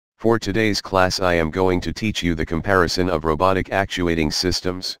For today's class I am going to teach you the comparison of robotic actuating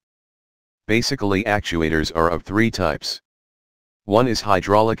systems. Basically actuators are of three types. One is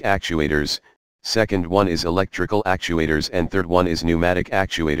hydraulic actuators, second one is electrical actuators and third one is pneumatic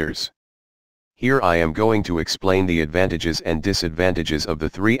actuators. Here I am going to explain the advantages and disadvantages of the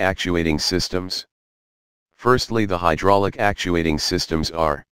three actuating systems. Firstly, the hydraulic actuating systems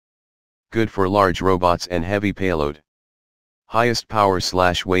are good for large robots and heavy payload. Highest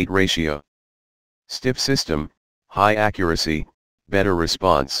power/weight ratio. Stiff system, high accuracy, better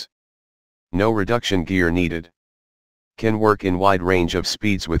response. No reduction gear needed. Can work in wide range of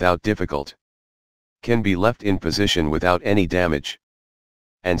speeds without difficulty. Can be left in position without any damage.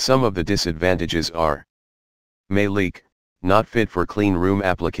 And some of the disadvantages are: may leak, not fit for clean room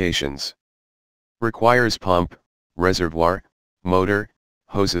applications. Requires pump, reservoir, motor,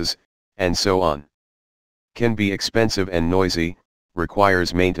 hoses, and so on. Can be expensive and noisy,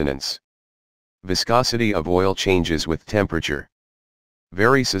 requires maintenance. Viscosity of oil changes with temperature.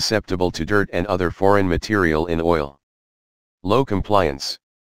 Very susceptible to dirt and other foreign material in oil. Low compliance.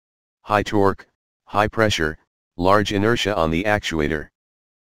 High torque, high pressure, large inertia on the actuator.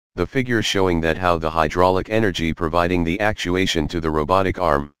 The figure showing that how the hydraulic energy providing the actuation to the robotic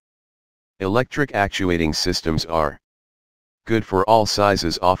arm. Electric actuating systems are good for all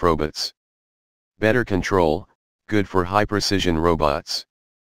sizes of robots. Better control, good for high-precision robots.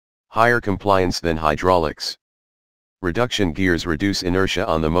 Higher compliance than hydraulics. Reduction gears reduce inertia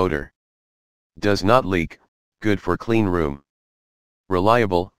on the motor. Does not leak, good for clean room.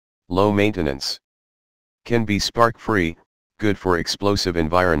 Reliable, low maintenance. Can be spark-free, good for explosive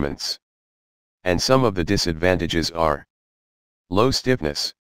environments. And some of the disadvantages are: low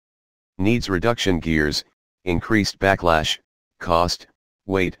stiffness. Needs reduction gears, increased backlash, cost,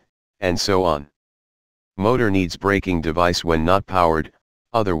 weight, and so on. Motor needs braking device when not powered,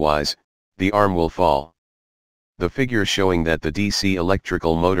 otherwise, the arm will fall. The figure showing that the DC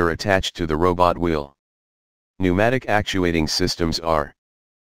electrical motor attached to the robot wheel. Pneumatic actuating systems are: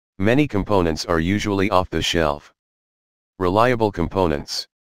 many components are usually off the shelf. Reliable components.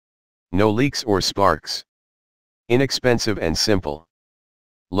 No leaks or sparks. Inexpensive and simple.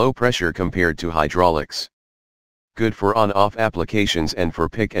 Low pressure compared to hydraulics. Good for on-off applications and for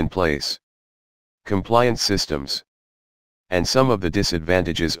pick and place. Compliant systems. And some of the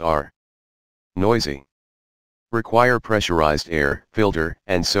disadvantages are: noisy. Require pressurized air filter,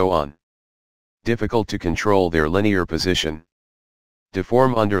 and so on. Difficult to control their linear position.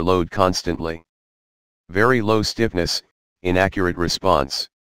 Deform under load constantly. Very low stiffness, inaccurate response.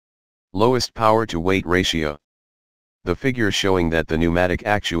 Lowest power to weight ratio. The figure showing that the pneumatic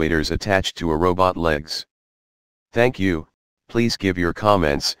actuators attached to a robot legs. Thank you. Please give your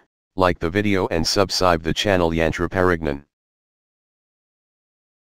comments, like the video and subscribe the channel Yantra Parignan.